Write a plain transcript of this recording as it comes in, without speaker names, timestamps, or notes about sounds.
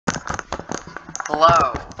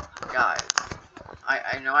Hello, guys.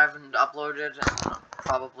 I know I haven't uploaded,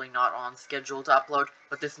 probably not on schedule to upload,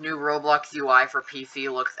 but this new Roblox UI for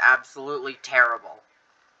PC looks absolutely terrible.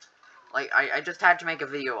 Like, I just had to make a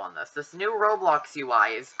video on this. This new Roblox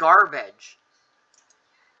UI is garbage.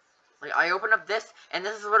 Like, I open up this, and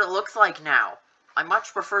this is what it looks like now. I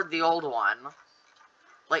much preferred the old one.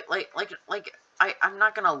 I'm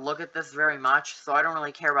not gonna look at this very much, so I don't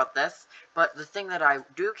really care about this, but the thing that I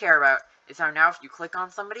do care about is how now if you click on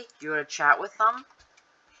somebody, you go to chat with them,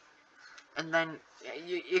 and then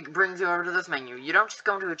it brings you over to this menu. You don't just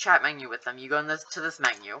go into a chat menu with them, you go to this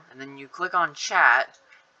menu, and then you click on chat,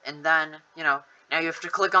 and then, you know, now you have to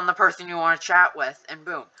click on the person you want to chat with, and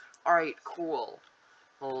boom. Alright, cool.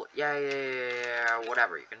 Well, yeah,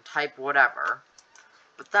 whatever, you can type whatever.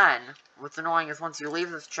 But then, what's annoying is once you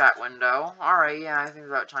leave this chat window, alright, yeah, I think it's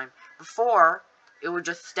about time. Before, it would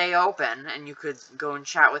just stay open, and you could go and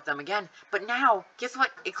chat with them again. But now, guess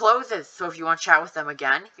what? It closes. So if you want to chat with them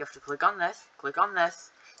again, you have to click on this, click on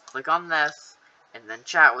this, click on this, and then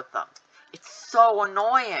chat with them. It's so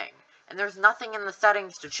annoying. And there's nothing in the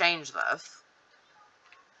settings to change this.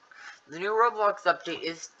 The new Roblox update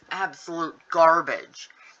is absolute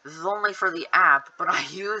garbage. This is only for the app, but I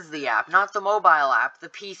use the app, not the mobile app, the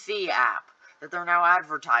PC app, that they're now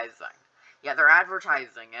advertising. Yeah, they're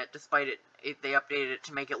advertising it, despite they updated it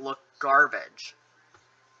to make it look garbage.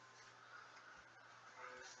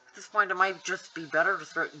 At this point, it might just be better to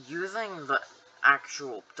start using the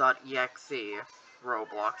actual .exe,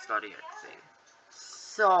 roblox.exe.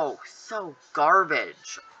 So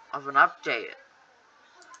garbage of an update.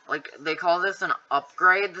 Like, they call this an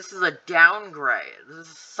upgrade? This is a downgrade. This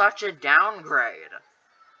is such a downgrade.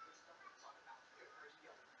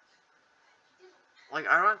 Like,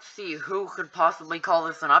 I don't see who could possibly call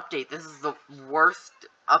this an update. This is the worst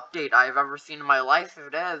update I've ever seen in my life,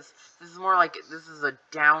 if it is. This is more like, this is a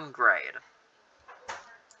downgrade.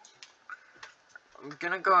 I'm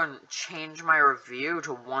gonna go and change my review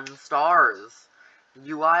to 1 stars.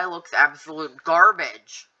 UI looks absolute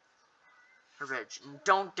garbage.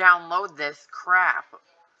 Don't download this crap.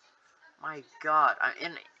 My god.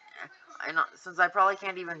 Since I probably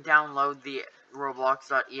can't even download the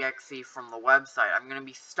roblox.exe from the website, I'm gonna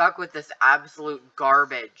be stuck with this absolute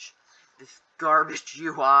garbage. This garbage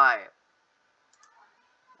UI.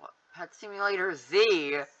 What? Pet Simulator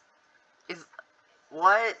Z?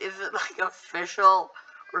 What? Is it like official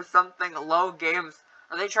or something? Low Games?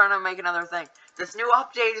 Are they trying to make another thing? This new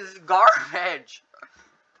update is garbage!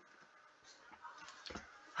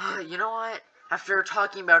 You know what? After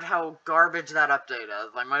talking about how garbage that update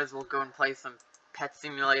is, I might as well go and play some Pet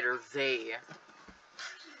Simulator Z.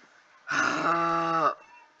 That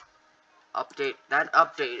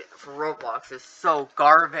update for Roblox is so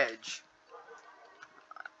garbage.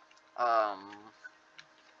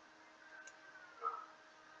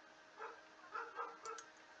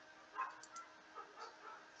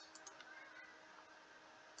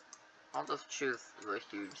 I'll just choose the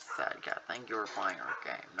huge sad cat. Thank you for playing our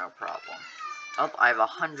game, no problem. Oh, I have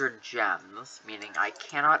 100 gems, meaning I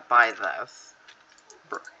cannot buy this.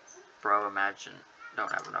 Bro, imagine,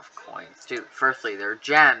 don't have enough coins. Dude, firstly, they're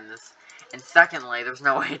gems, and secondly, there's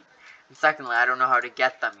no way, I don't know how to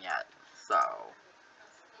get them yet, so.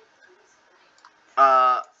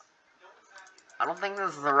 I don't think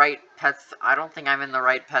this is the right I don't think I'm in the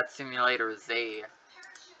right Pet Simulator Z.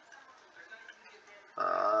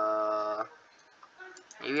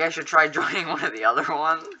 Maybe I should try joining one of the other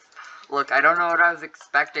ones. Look, I don't know what I was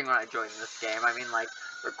expecting when I joined this game. I mean, like,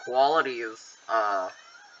 the quality is,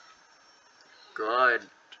 good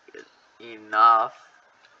enough.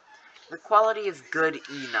 The quality is good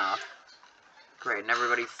enough. Great, and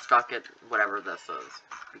everybody's stuck at whatever this is.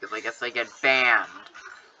 Because I guess they get banned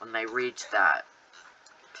when they reach that.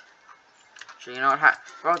 So you know what,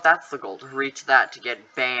 well, that's the goal, to reach that, to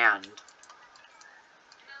get banned.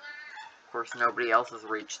 Of course, nobody else has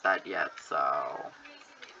reached that yet, so.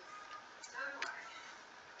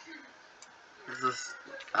 This is,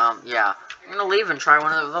 yeah. I'm gonna leave and try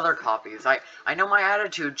one of those other copies. I know my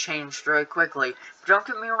attitude changed very quickly, but don't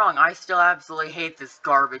get me wrong, I still absolutely hate this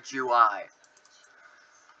garbage UI.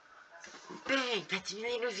 Bang! Pet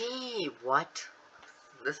Simulator Z! What?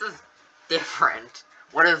 This is different.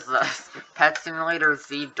 What is this? Pet Simulator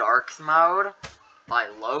Z Darks Mode? By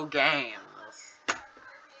Low Games.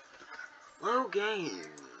 Low Games.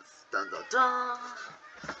 Dun dun dun.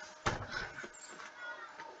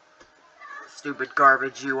 Stupid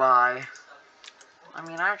garbage UI. I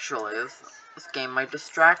mean, actually, this game might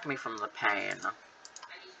distract me from the pain.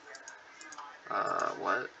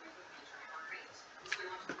 What?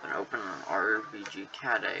 Then open an RBG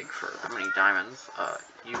cat egg for how many diamonds?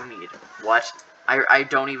 You need what? I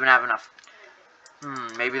don't even have enough.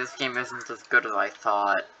 Maybe this game isn't as good as I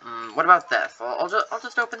thought. What about this? I'll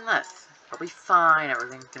just open this. It'll be fine.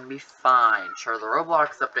 Everything's gonna be fine. Sure, the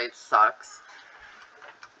Roblox update sucks.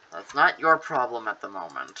 That's not your problem at the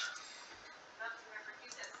moment.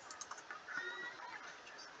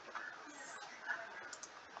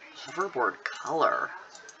 Hoverboard color.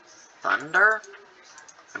 Thunder?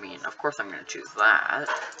 I mean, of course I'm gonna choose that.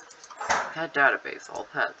 Pet database, all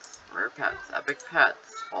pets. Rare pets, epic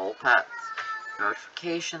pets, all pets.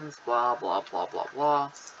 Notifications, blah, blah, blah, blah,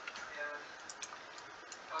 blah.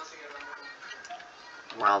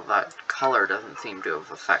 Well, that color doesn't seem to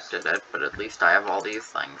have affected it, but at least I have all these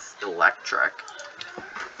things. Electric.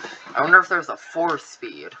 I wonder if there's a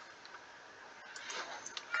 4-speed.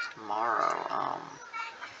 Tomorrow,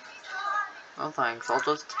 no thanks, I'll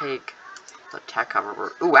just take the tech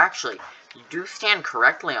hoverboard. Ooh, actually, you do stand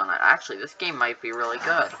correctly on that. Actually, this game might be really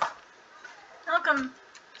good. Welcome,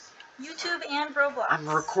 YouTube and Roblox. I'm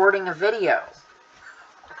recording a video.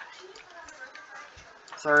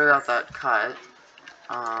 Sorry about that cut.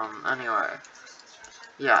 Anyway.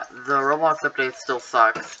 Yeah, the Roblox update still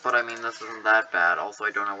sucks, but I mean, this isn't that bad. Also,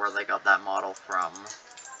 I don't know where they got that model from.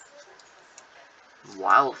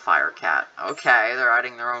 Wildfire Cat. Okay, they're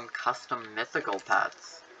adding their own custom mythical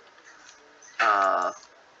pets.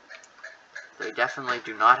 They definitely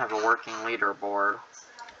do not have a working leaderboard.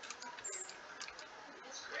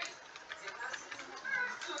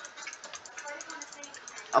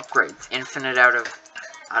 Upgrades. Infinite out of,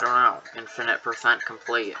 I don't know, infinite %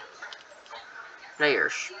 complete. Player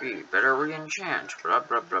speed, better re-enchant, blah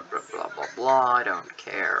blah blah blah blah blah blah, I don't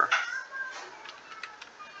care.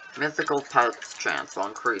 Mythical pets chance, I'll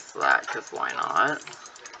increase that, because why not?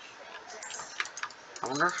 I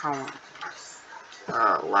wonder how,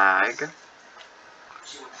 lag.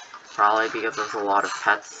 Probably because there's a lot of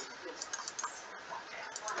pets.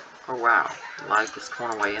 Oh wow, lag just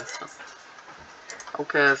went away instantly.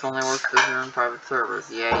 Okay, this only works if you're in private servers,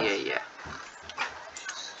 yeah.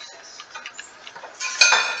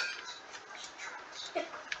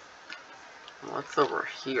 What's over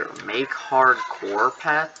here? Make hardcore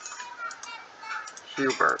pets?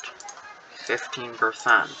 Hubert.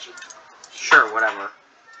 15%. Sure, whatever.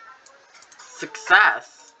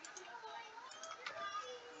 Success?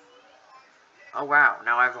 Oh wow,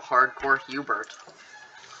 now I have a hardcore Hubert.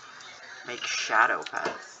 Make shadow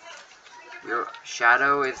pets. Your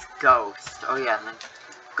shadow is ghost. Oh yeah, and then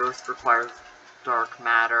ghost requires dark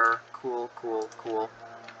matter. Cool.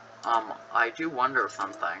 I do wonder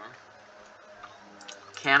something.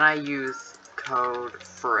 Can I use code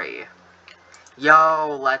free?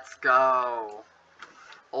 Yo, let's go.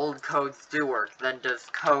 Old codes do work. Then does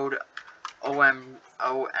code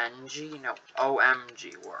OMG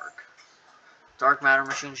work? Dark matter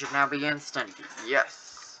machine should now be instant.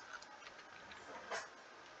 Yes.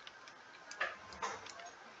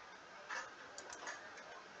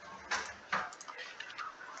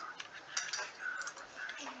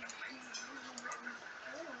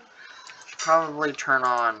 Should probably turn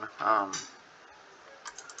on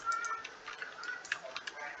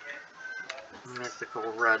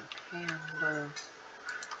mythical red panda.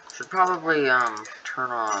 Should probably turn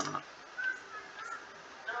on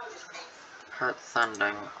pet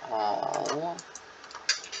sending all.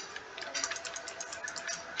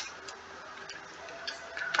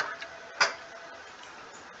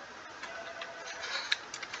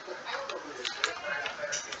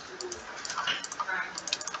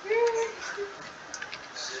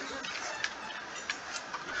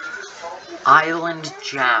 Island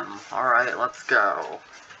gem. Alright, let's go.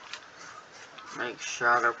 Make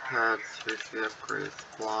shadow pets, HP upgrades,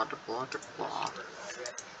 blah blah blah.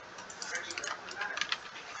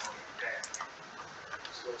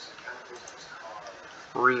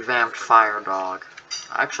 Revamped fire dog.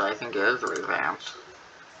 Actually, I think it is revamped.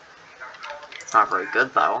 It's not very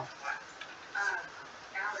good though.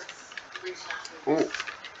 Ooh.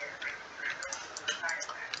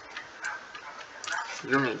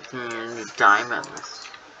 You need diamonds.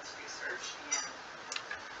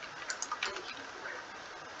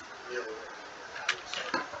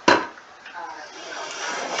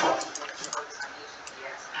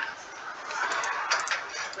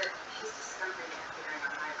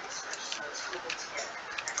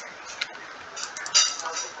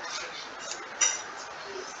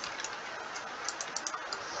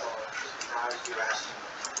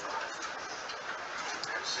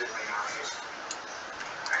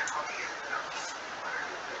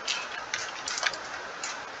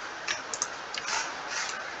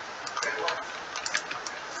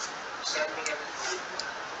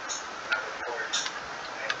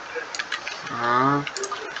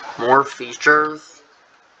 More features.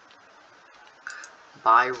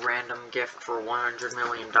 Buy random gift for 100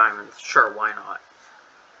 million diamonds. Sure, why not?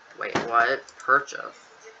 Wait, what? Purchase.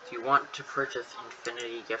 Do you want to purchase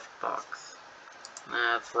Infinity Gift Box?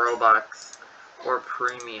 It's Robux. Or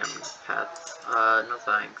Premium Pets. No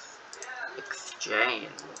thanks.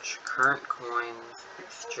 Exchange. Current coins.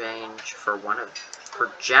 Exchange for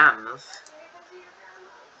for gems.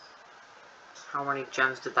 How many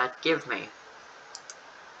gems did that give me?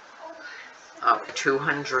 Oh,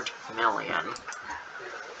 200 million.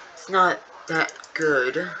 It's not that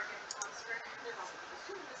good.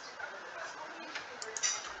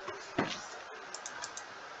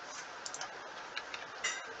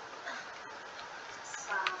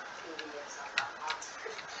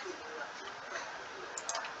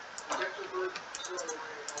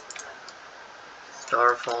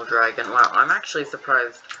 Starfall Dragon. Wow, I'm actually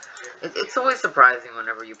surprised. It's always surprising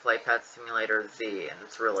whenever you play Pet Simulator Z, and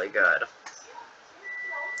it's really good.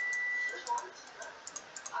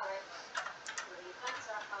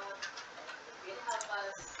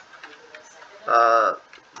 Uh,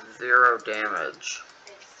 0 damage.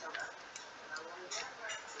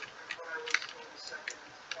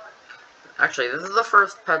 Actually, this is the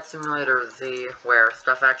first Pet Simulator Z where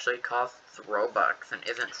stuff actually costs Robux and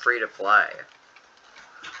isn't free to play.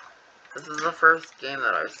 This is the first game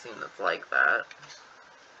that I've seen that's like that.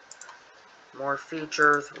 More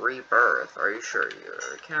features, rebirth. Are you sure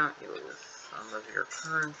your account use some of your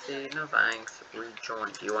currency? No thanks.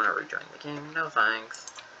 Rejoin. Do you want to rejoin the game? No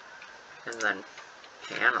thanks. And then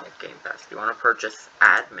panel game pass. Do you want to purchase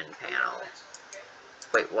admin panel?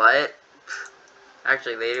 Wait, what?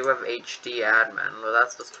 Actually, they do have HD admin, but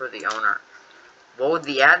that's just for the owner. What would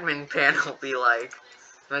the admin panel be like?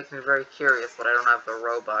 It makes me very curious, but I don't have the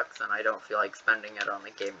Robux, and I don't feel like spending it on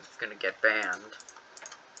a game that's gonna get banned.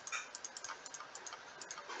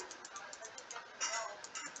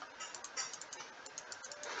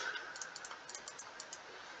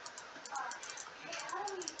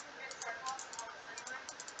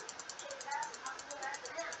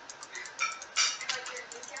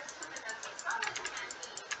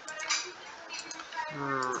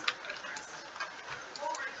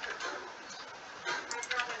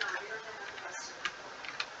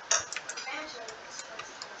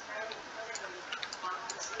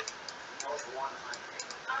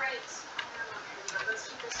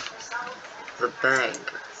 The bank.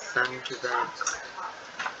 Send to bank.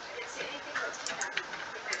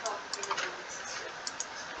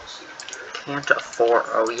 Can't afford.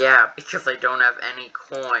 Oh yeah, because I don't have any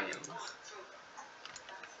coins.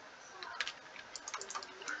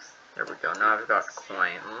 There we go. Now I've got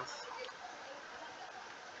coins.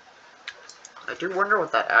 I do wonder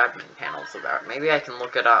what that admin panel's about. Maybe I can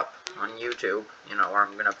look it up on YouTube, you know, where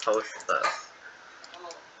I'm gonna post this.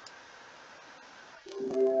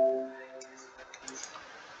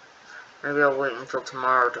 Maybe I'll wait until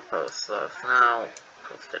tomorrow to post this. No,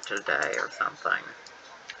 post it today or something.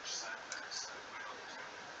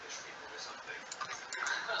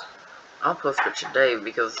 I'll post it today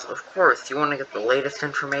because, of course, you want to get the latest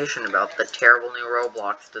information about the terrible new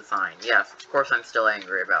Roblox design. Yes, of course I'm still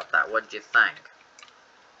angry about that. What'd you think?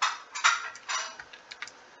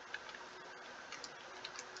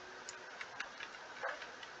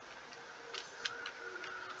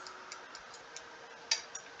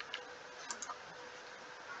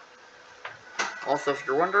 Also, if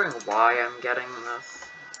you're wondering why I'm getting this,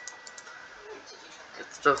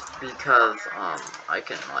 it's just because, I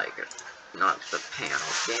can, like, not the panel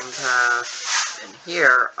game pass, and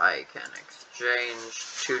here I can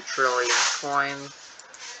exchange 2 trillion coins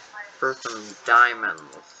for some diamonds.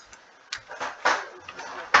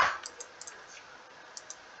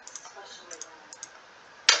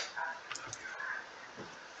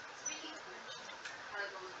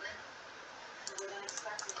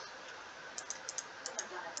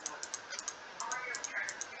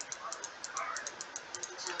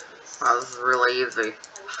 Wow, this is really easy.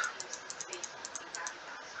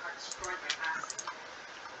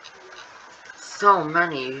 So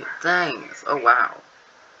many things. Oh, wow.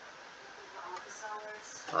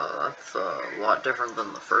 That's a lot different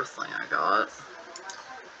than the first thing I got.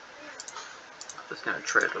 Just gonna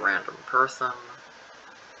trade a random person.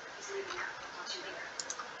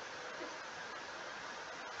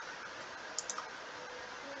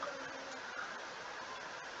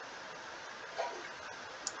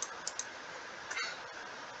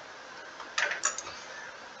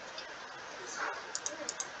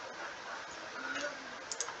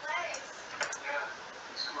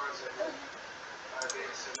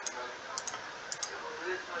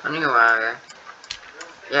 Anyway,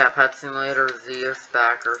 Yeah, Pet Simulator Z is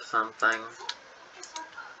back or something.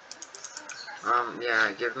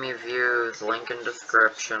 Yeah, give me views, link in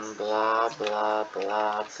description, blah, blah,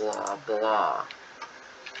 blah, blah, blah.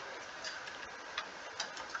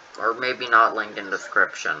 Or maybe not link in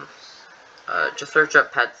description. Just search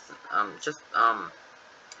up pets,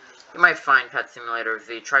 you might find Pet Simulator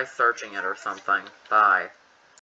Z, try searching it or something. Bye.